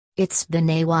It's been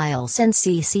a while since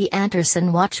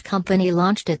Andersson Watch Company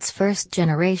launched its first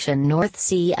generation North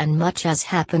Sea, and much has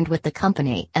happened with the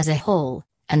company as a whole,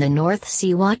 and the North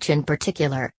Sea watch in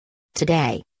particular.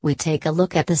 Today, we take a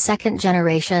look at the second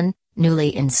generation,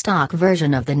 newly in stock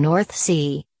version of the North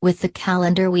Sea, with the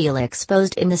calendar wheel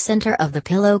exposed in the center of the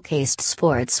pillowcased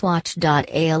sports watch.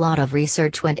 A lot of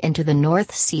research went into the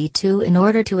North Sea 2 in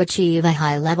order to achieve a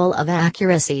high level of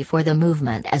accuracy for the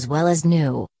movement as well as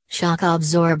new,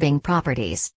 shock-absorbing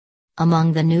properties.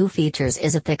 Among the new features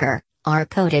is a thicker,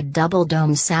 R-coated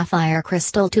double-dome sapphire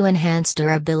crystal to enhance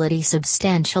durability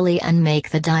substantially and make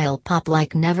the dial pop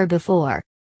like never before.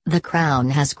 The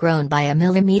crown has grown by a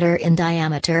millimeter in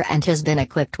diameter and has been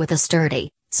equipped with a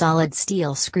sturdy, solid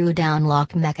steel screw-down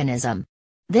lock mechanism.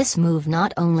 This move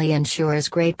not only ensures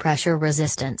great pressure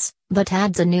resistance, but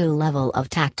adds a new level of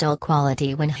tactile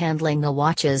quality when handling the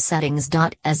watch's settings.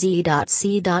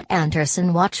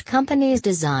 Andersson Watch Company's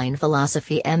design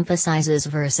philosophy emphasizes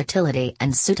versatility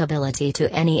and suitability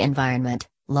to any environment.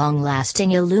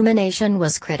 Long-lasting illumination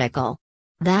was critical.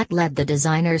 That led the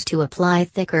designers to apply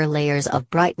thicker layers of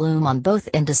bright lume on both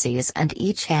indices and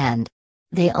each hand.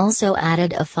 They also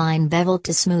added a fine bevel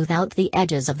to smooth out the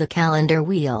edges of the calendar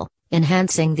wheel,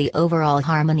 enhancing the overall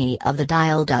harmony of the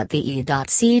dial. The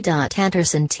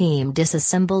Andersson team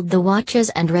disassembled the watches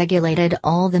and regulated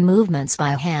all the movements by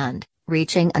hand,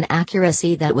 reaching an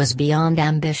accuracy that was beyond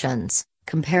ambitions,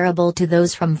 comparable to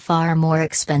those from far more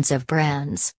expensive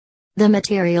brands. The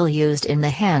material used in the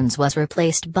hands was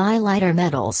replaced by lighter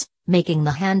metals, making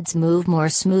the hands move more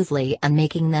smoothly and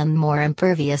making them more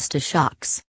impervious to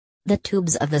shocks. The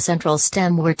tubes of the central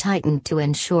stem were tightened to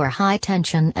ensure high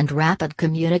tension and rapid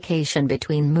communication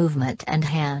between movement and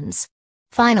hands.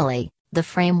 Finally, the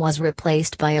frame was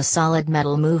replaced by a solid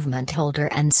metal movement holder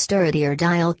and sturdier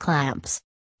dial clamps.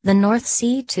 The North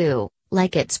Sea 2,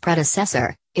 like its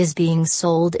predecessor, is being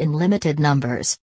sold in limited numbers.